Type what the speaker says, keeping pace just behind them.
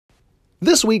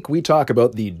This week, we talk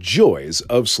about the joys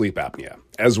of sleep apnea,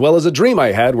 as well as a dream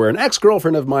I had where an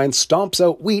ex-girlfriend of mine stomps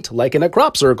out wheat like in a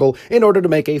crop circle in order to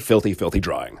make a filthy, filthy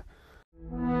drawing.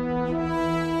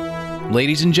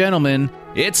 Ladies and gentlemen,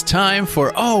 it's time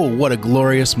for Oh, What a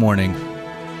Glorious Morning.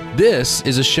 This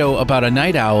is a show about a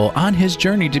night owl on his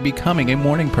journey to becoming a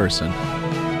morning person,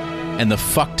 and the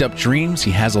fucked up dreams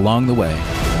he has along the way.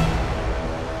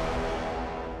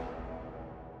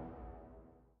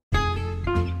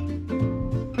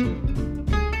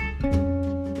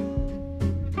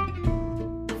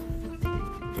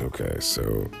 Okay,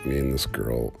 so me and this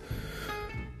girl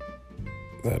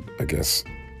that I guess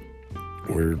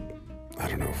we're, I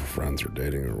don't know if we're friends or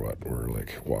dating or what, we're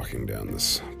like walking down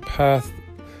this path.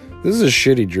 This is a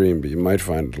shitty dream, but you might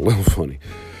find it a little funny.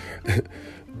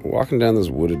 Walking down this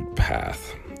wooded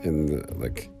path in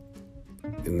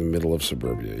the middle of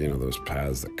suburbia, you know, those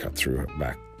paths that cut through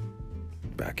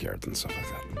backyards and stuff like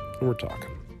that. And we're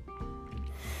talking.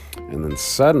 And then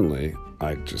suddenly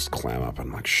I just clam up and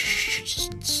I'm like, shh,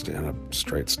 just stand up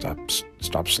straight,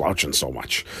 stop slouching so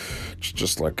much.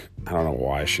 Just like, I don't know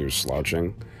why she was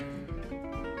slouching.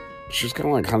 She was kind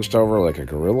of like hunched over like a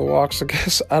gorilla walks, I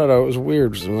guess. I don't know, it was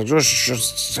weird. I'm like,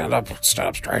 just stand up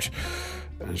straight.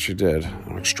 And she did.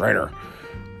 I'm like, straighter.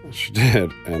 And she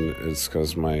did. And it's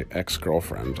because my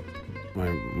ex-girlfriend,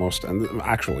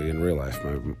 actually in real life,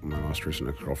 my most recent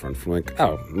ex-girlfriend from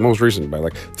most recent by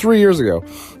 3 years ago,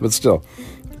 but still,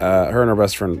 her and her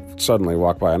best friend suddenly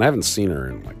walk by, and I haven't seen her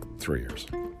in 3 years,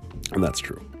 and that's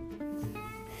true.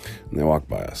 And they walk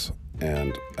by us,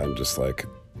 and I'm just like,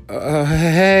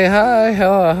 hey, hi,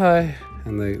 hello, hi,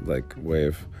 and they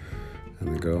wave,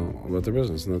 and they go about their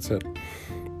business, and that's it.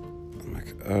 I'm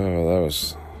like, oh, that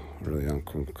was really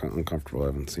uncomfortable. I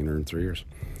haven't seen her in 3 years.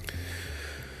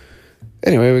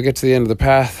 Anyway, we get to the end of the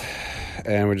path,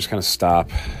 and we just kind of stop,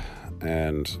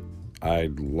 and I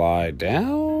lie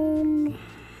down,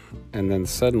 and then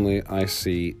suddenly I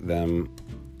see them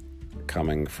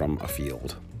coming from a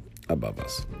field above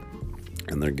us,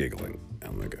 and they're giggling.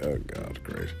 I'm like, oh God,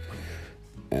 great.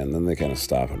 And then they kind of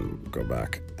stop and go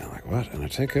back, and I'm like, what? And I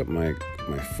take out my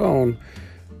phone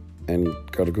and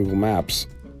go to Google Maps,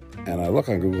 and I look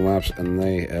on Google Maps, and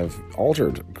they have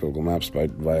altered Google Maps by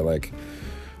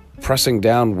pressing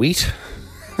down wheat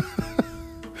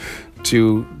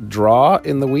to draw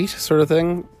in the wheat sort of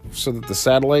thing, so that the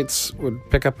satellites would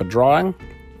pick up a drawing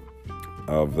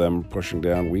of them pushing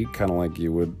down wheat, kind of like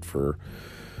you would for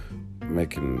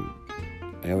making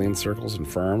alien circles and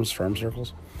farm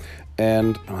circles.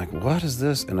 And I'm like, what is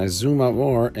this? And I zoom out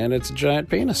more, and it's a giant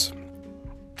penis.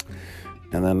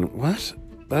 And then, what?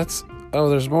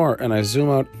 There's more. And I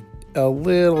zoom out a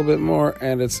little bit more,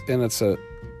 and it's a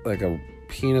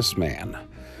penis man.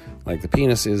 The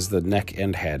penis is the neck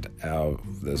and head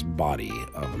of this body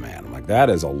of a man. I'm like, that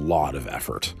is a lot of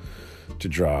effort to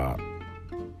draw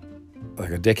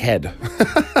a dick head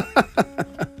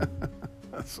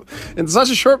in such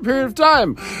a short period of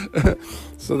time.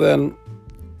 So then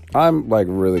I'm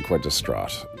really quite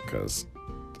distraught because,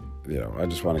 I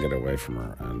just want to get away from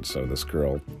her. And so this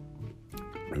girl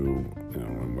who,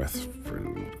 I'm with for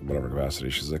whatever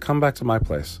capacity, she's like, come back to my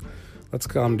place. Let's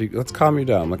calm you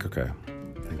down. I'm like, okay,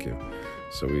 thank you.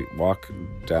 So we walk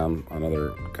down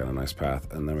another kind of nice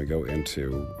path, and then we go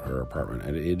into her apartment,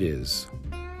 and it is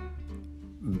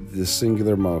the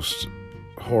singular most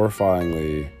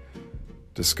horrifyingly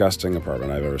disgusting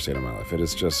apartment I've ever seen in my life. It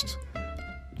is just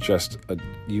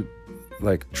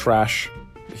trash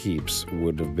heaps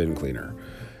would have been cleaner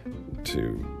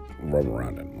to roam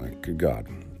around in. Good God.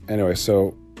 Anyway,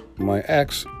 so my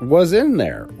ex was in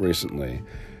there recently,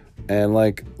 and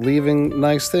leaving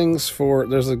nice things for,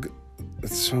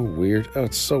 it's so weird. Oh,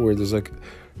 it's so weird. There's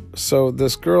so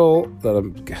this girl that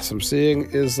I'm seeing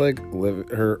is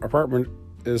her apartment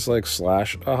is / a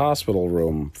hospital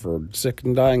room for sick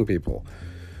and dying people.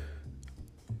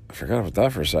 I forgot about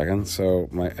that for a second. So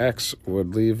my ex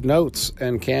would leave notes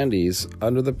and candies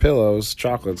under the pillows,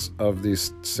 chocolates of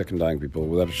these sick and dying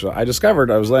people. I discovered,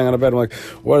 I was laying on a bed, I'm like,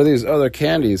 what are these other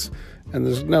candies? And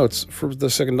there's notes for the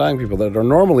sick and dying people that are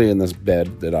normally in this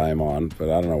bed that I am on, but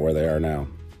I don't know where they are now.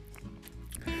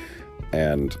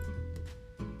 And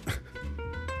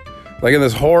in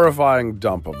this horrifying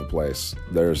dump of a place,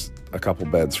 there's a couple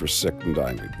beds for sick and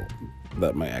dying people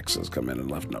that my ex has come in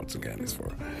and left notes and candies for.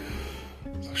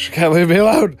 So she can't leave me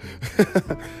alone.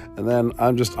 And then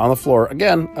I'm just on the floor.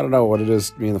 Again, I don't know what it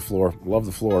is, me and the floor. Love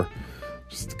the floor.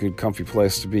 Just a good, comfy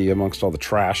place to be amongst all the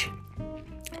trash.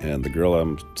 And the girl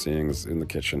I'm seeing is in the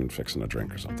kitchen fixing a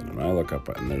drink or something. And I look up,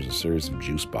 and there's a series of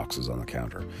juice boxes on the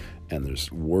counter. And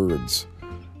there's words,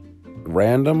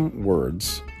 random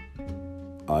words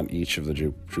on each of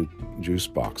the juice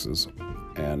boxes,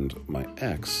 and my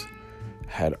ex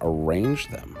had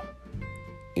arranged them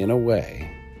in a way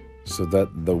so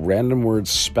that the random words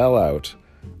spell out,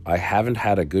 "I haven't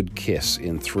had a good kiss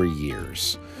in 3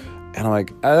 years." And I'm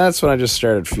like, that's when I just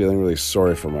started feeling really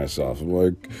sorry for myself. I'm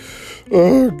like,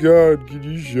 oh God, can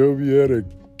you show me how to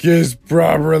kiss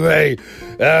properly?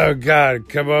 Oh God,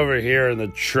 come over here in the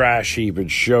trash heap and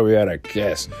show me how to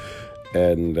kiss.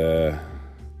 And, all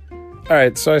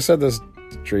right, so I said this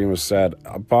dream was sad.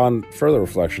 Upon further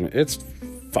reflection, it's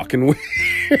fucking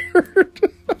weird.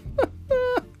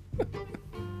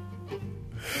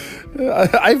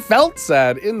 I felt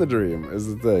sad in the dream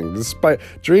is the thing. Despite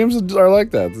dreams are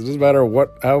like that. It doesn't matter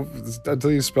how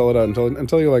until you spell it out,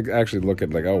 until you like actually look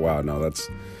at like, oh wow, no, that's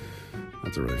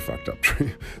a really fucked up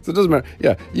dream. So it doesn't matter.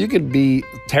 Yeah, you could be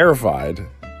terrified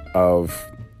of,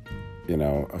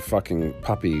 a fucking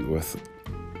puppy with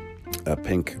a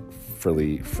pink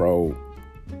frilly fro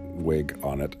wig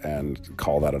on it and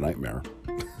call that a nightmare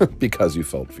because you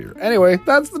felt fear. Anyway,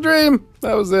 that's the dream.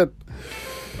 That was it.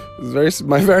 It was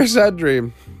my very sad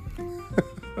dream.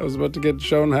 I was about to get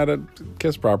shown how to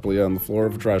kiss properly on the floor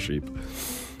of a trash heap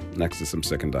next to some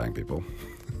sick and dying people.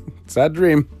 Sad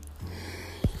dream.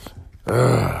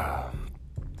 How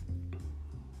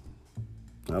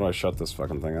do I shut this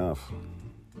fucking thing off?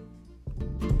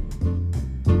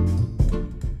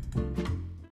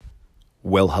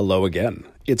 Well, hello again.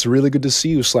 It's really good to see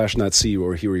you / not see you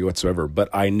or hear you whatsoever, but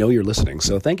I know you're listening,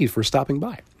 so thank you for stopping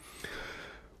by.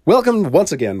 Welcome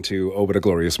once again to Oh, What a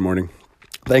Glorious Morning.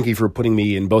 Thank you for putting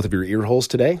me in both of your ear holes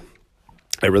today.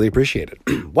 I really appreciate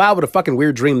it. Wow, what a fucking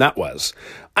weird dream that was.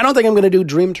 I don't think I'm going to do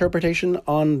dream interpretation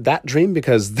on that dream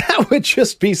because that would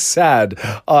just be sad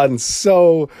on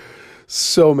so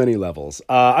many levels.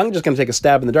 I'm just going to take a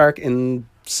stab in the dark and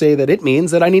say that it means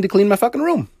that I need to clean my fucking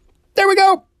room. There we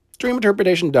go. Dream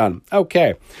interpretation done.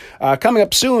 Okay. Coming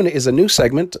up soon is a new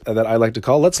segment that I like to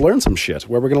call Let's Learn Some Shit,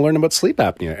 where we're going to learn about sleep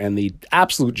apnea and the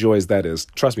absolute joys that is.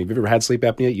 Trust me, if you've ever had sleep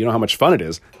apnea, you know how much fun it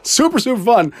is. Super, super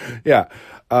fun. Yeah.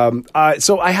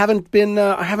 So I haven't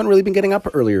really been getting up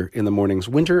earlier in the mornings.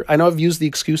 Winter, I know I've used the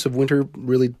excuse of winter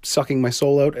really sucking my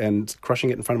soul out and crushing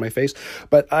it in front of my face,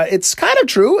 but it's kind of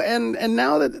true. And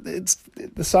now that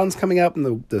the sun's coming out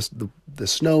and the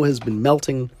snow has been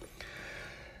melting,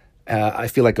 I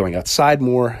feel like going outside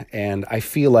more, and I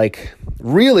feel like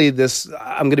really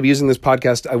I'm going to be using this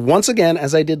podcast once again,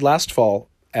 as I did last fall,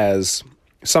 as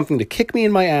something to kick me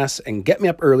in my ass and get me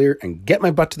up earlier and get my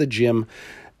butt to the gym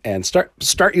and start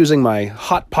using my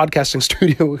hot podcasting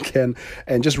studio again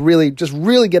and just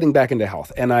really getting back into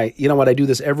health. And I do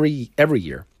this every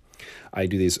year. I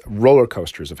do these roller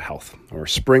coasters of health, where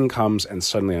spring comes and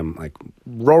suddenly I'm like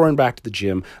roaring back to the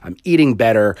gym. I'm eating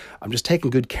better. I'm just taking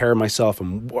good care of myself.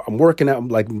 I'm working out, I'm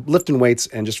like lifting weights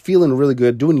and just feeling really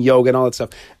good, doing yoga and all that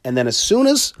stuff. And then as soon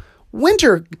as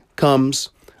winter comes,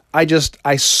 I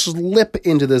slip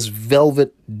into this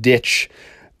velvet ditch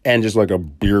and just like a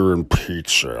beer and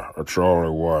pizza. That's all I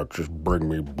want. Just bring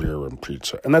me beer and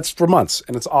pizza. And that's for months.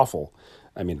 And it's awful.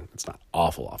 I mean, it's not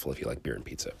awful if you like beer and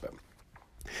pizza, but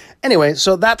anyway,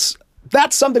 so that's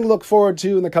something to look forward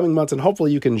to in the coming months, and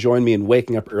hopefully you can join me in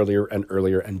waking up earlier and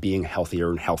earlier and being healthier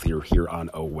and healthier here on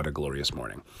Oh, What a Glorious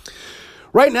Morning.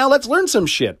 Right now, let's learn some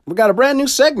shit. We got a brand new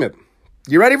segment.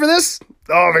 You ready for this?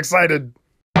 Oh, I'm excited.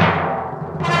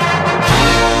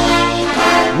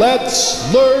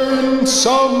 Let's learn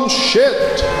some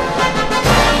shit.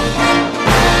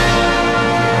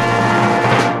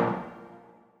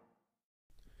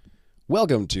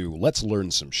 Welcome to Let's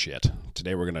Learn Some Shit.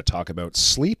 Today we're going to talk about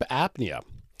sleep apnea.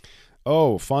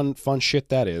 Oh, fun shit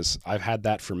that is. I've had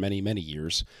that for many, many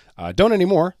years. Don't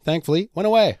anymore, thankfully. Went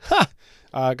away.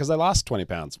 Because I lost 20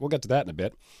 pounds. We'll get to that in a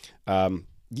bit.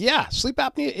 Yeah, sleep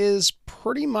apnea is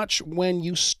pretty much when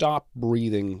you stop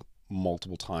breathing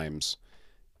multiple times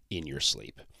in your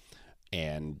sleep.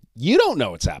 And you don't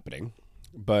know it's happening.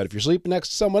 But if you're sleeping next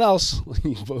to someone else,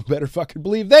 you better fucking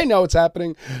believe they know it's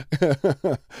happening.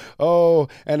 Oh,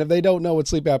 and if they don't know what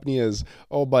sleep apnea is,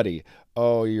 oh, buddy,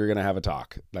 oh, you're going to have a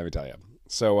talk, let me tell you.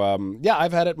 So, yeah,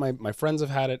 I've had it. My friends have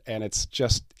had it, and it's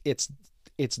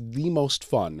the most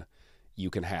fun you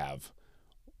can have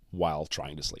while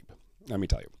trying to sleep. Let me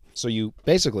tell you. So you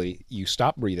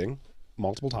stop breathing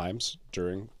multiple times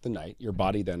during the night. Your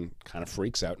body then kind of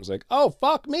freaks out and is like, oh,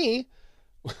 fuck me.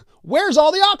 Where's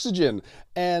all the oxygen?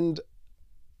 And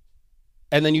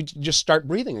then you just start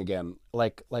breathing again,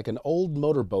 like an old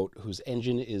motorboat whose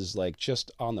engine is like just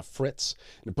on the fritz,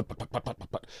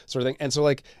 sort of thing. And so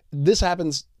like this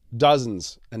happens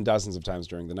dozens and dozens of times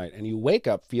during the night, and you wake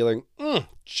up feeling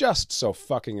just so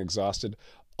fucking exhausted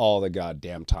all the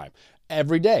goddamn time.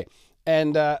 every day.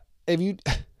 And if you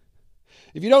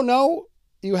don't know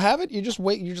you have it,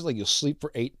 you'll sleep for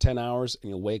 8-10 hours and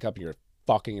you'll wake up and you're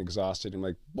fucking exhausted and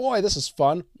like, boy, this is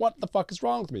fun. What the fuck is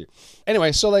wrong with me?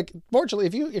 Anyway, so like, fortunately,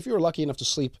 if you were lucky enough to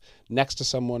sleep next to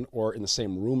someone or in the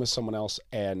same room as someone else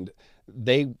and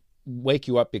they wake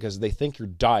you up because they think you're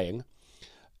dying,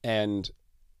 and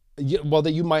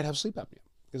that you might have sleep apnea.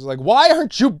 It's like, why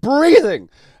aren't you breathing?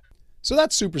 So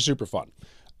that's super, super fun.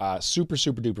 Super,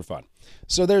 super duper fun.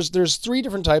 So there's 3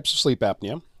 different types of sleep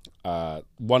apnea.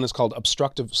 One is called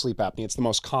obstructive sleep apnea. It's the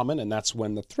most common, and that's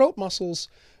when the throat muscles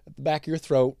at the back of your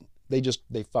throat, they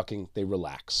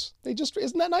relax.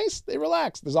 Isn't that nice? They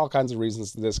relax. There's all kinds of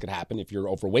reasons this could happen. If you're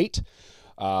overweight,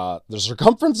 the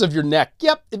circumference of your neck.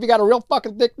 Yep. If you got a real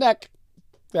fucking thick neck,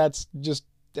 that's just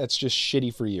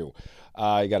shitty for you.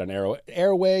 You got an narrow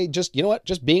airway. Just, you know what?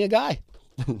 Just being a guy.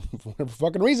 For whatever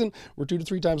fucking reason, we're 2 to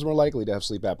 3 times more likely to have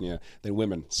sleep apnea than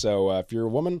women. So if you're a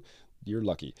woman, you're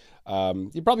lucky.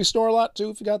 You probably snore a lot too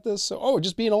if you got this. So,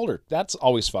 just being older. That's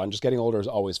always fun. Just getting older is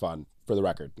always fun, for the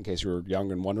record. In case you're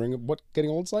young and wondering what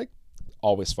getting old's like.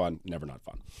 Always fun, never not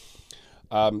fun.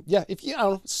 If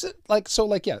you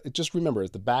just remember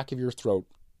at the back of your throat,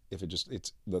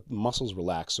 it's the muscles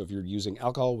relax. So if you're using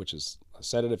alcohol, which is a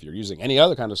sedative, if you're using any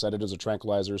other kind of sedatives or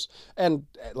tranquilizers, and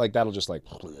like that'll just like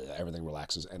everything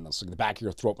relaxes, and the back of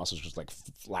your throat muscles just like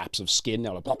flaps of skin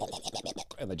now,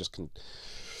 and they just can.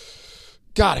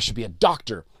 God, I should be a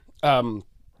doctor. And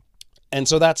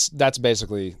so that's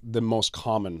basically the most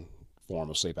common form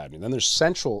of sleep apnea. Then there's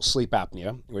central sleep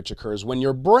apnea, which occurs when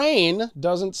your brain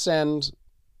doesn't send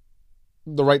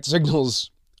the right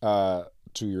signals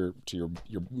to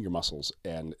your muscles.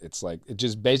 And it's like, it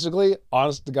just basically,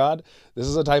 honest to God, this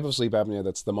is a type of sleep apnea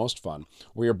that's the most fun,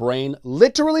 where your brain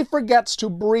literally forgets to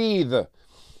breathe.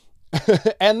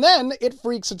 And then it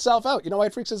freaks itself out. You know why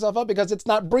it freaks itself out? Because it's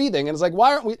not breathing. And it's like,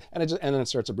 why aren't we? And then it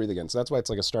starts to breathe again. So that's why it's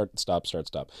like a start, stop, start,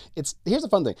 stop. Here's the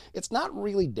fun thing. It's not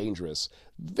really dangerous.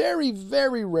 Very,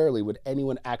 very rarely would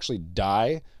anyone actually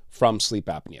die from sleep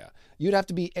apnea. You'd have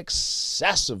to be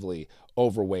excessively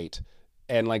overweight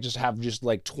and like just have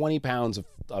 20 pounds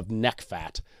of neck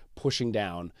fat pushing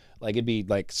down. Like it'd be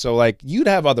like, so like you'd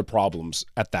have other problems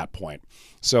at that point.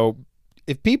 So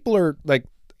if people are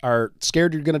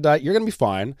scared you're going to die, you're going to be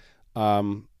fine.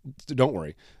 Don't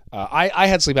worry. I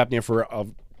had sleep apnea for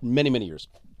many, many years.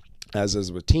 As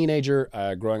a teenager,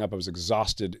 growing up, I was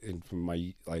exhausted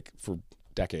for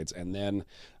decades. And then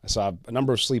I saw a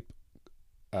number of sleep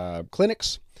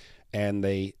clinics, and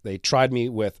they tried me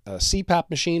with a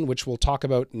CPAP machine, which we'll talk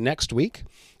about next week.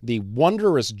 The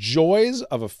wondrous joys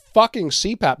of a fucking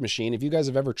CPAP machine. If you guys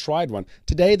have ever tried one,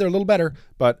 today they're a little better,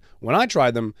 but when I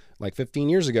tried them like 15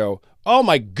 years ago, oh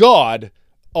my God,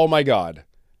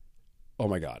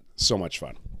 so much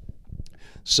fun.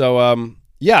 So,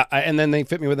 and then they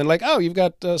fit me with, and like, oh, you've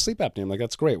got sleep apnea. I'm like,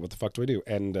 that's great. What the fuck do I do?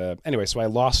 And anyway, so I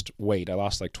lost weight. I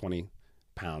lost like 20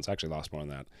 pounds. I actually lost more than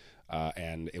that.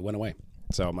 And it went away.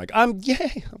 So I'm like, I'm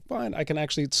fine. I can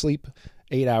actually sleep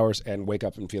 8 hours and wake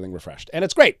up and feeling refreshed. And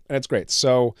it's great.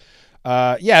 So,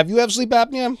 if you have sleep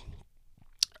apnea,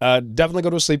 definitely go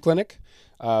to a sleep clinic.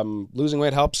 Losing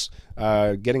weight helps.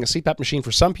 Getting a CPAP machine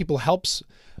for some people helps.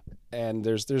 And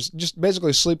there's just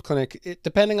basically a sleep clinic,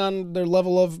 depending on their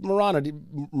level of moronity.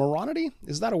 Moronity?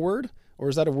 Is that a word? Or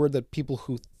is that a word that people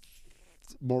who...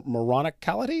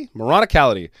 Moronicality?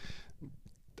 Moronicality.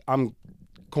 I'm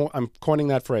coining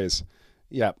that phrase.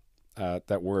 Yeah,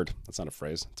 that word. That's not a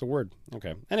phrase. It's a word.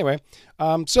 Okay. Anyway,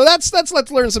 so that's let's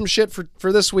learn some shit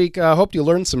for this week. Hope you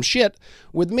learned some shit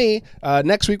with me.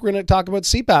 Next week we're going to talk about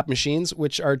CPAP machines,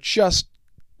 which are just,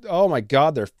 oh my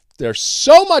God, they're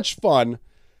so much fun.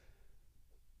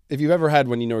 If you've ever had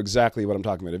one, you know exactly what I'm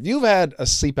talking about. If you've had a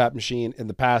CPAP machine in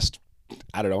the past,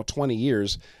 20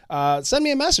 years, send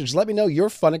me a message. Let me know your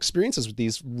fun experiences with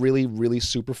these really, really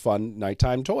super fun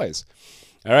nighttime toys.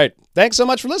 All right. Thanks so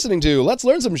much for listening to Let's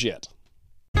Learn Some Shit.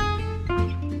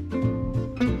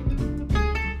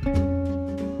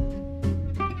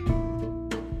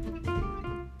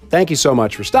 Thank you so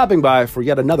much for stopping by for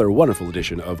yet another wonderful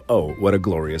edition of Oh, What a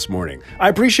Glorious Morning. I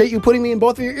appreciate you putting me in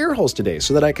both of your ear holes today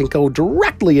so that I can go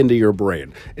directly into your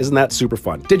brain. Isn't that super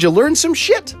fun? Did you learn some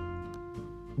shit?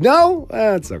 No?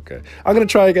 That's okay. I'm going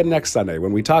to try again next Sunday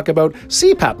when we talk about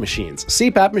CPAP machines.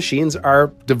 CPAP machines are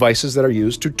devices that are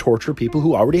used to torture people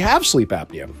who already have sleep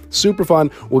apnea. Super fun.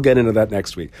 We'll get into that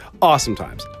next week. Awesome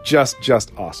times.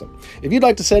 Just awesome. If you'd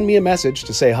like to send me a message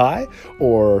to say hi,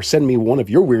 or send me one of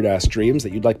your weird-ass dreams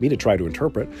that you'd like me to try to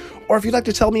interpret, or if you'd like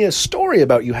to tell me a story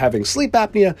about you having sleep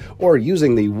apnea or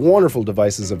using the wonderful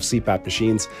devices of CPAP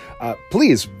machines,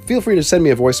 please feel free to send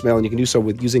me a voicemail, and you can do so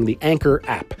with using the Anchor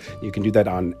app. You can do that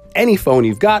on any phone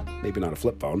you've got, maybe not a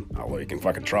flip phone, although you can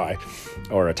fucking try,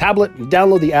 or a tablet.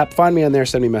 Download the app, find me on there,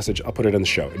 send me a message, I'll put it in the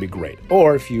show. It'd be great.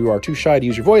 Or if you are too shy to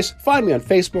use your voice, find me on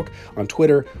Facebook, on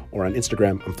Twitter, or on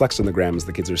Instagram. I'm flexing the gram, as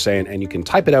the kids are saying, and you can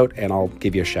type it out, and I'll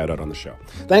give you a shout out on the show.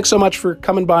 Thanks so much for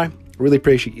coming by. Really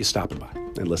appreciate you stopping by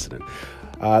and listening.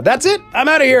 That's it. I'm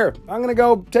out of here. I'm going to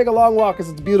go take a long walk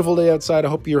because it's a beautiful day outside. I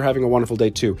hope you're having a wonderful day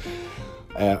too.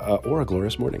 Or a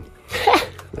glorious morning.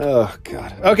 Oh,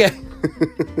 God. Okay.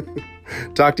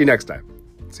 Talk to you next time.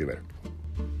 See you later.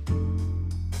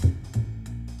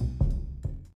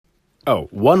 Oh,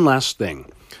 one last thing.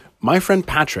 My friend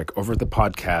Patrick over at the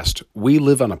podcast We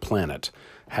Live on a Planet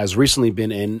has recently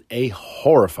been in a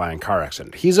horrifying car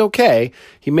accident. He's okay.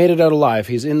 He made it out alive.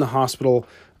 He's in the hospital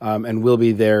and will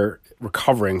be there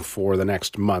recovering for the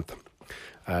next month.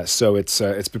 So it's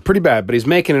been pretty bad, but he's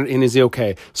making it and he's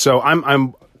okay. So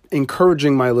I'm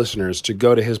encouraging my listeners to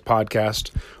go to his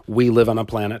podcast, We Live on a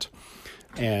Planet,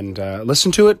 and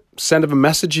listen to it. Send him a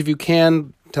message if you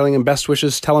can, telling him best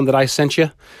wishes. Tell him that I sent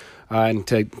you. And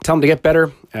to tell him to get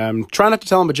better. Try not to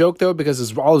tell him a joke, though,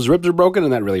 because all his ribs are broken,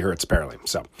 and that really hurts, apparently.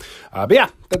 So, but yeah,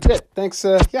 that's it. Thanks.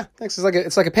 Thanks.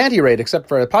 It's like a panty raid, except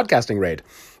for a podcasting raid.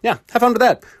 Yeah, have fun with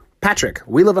that. Patrick,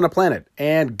 We Live on a Planet,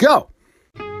 and go.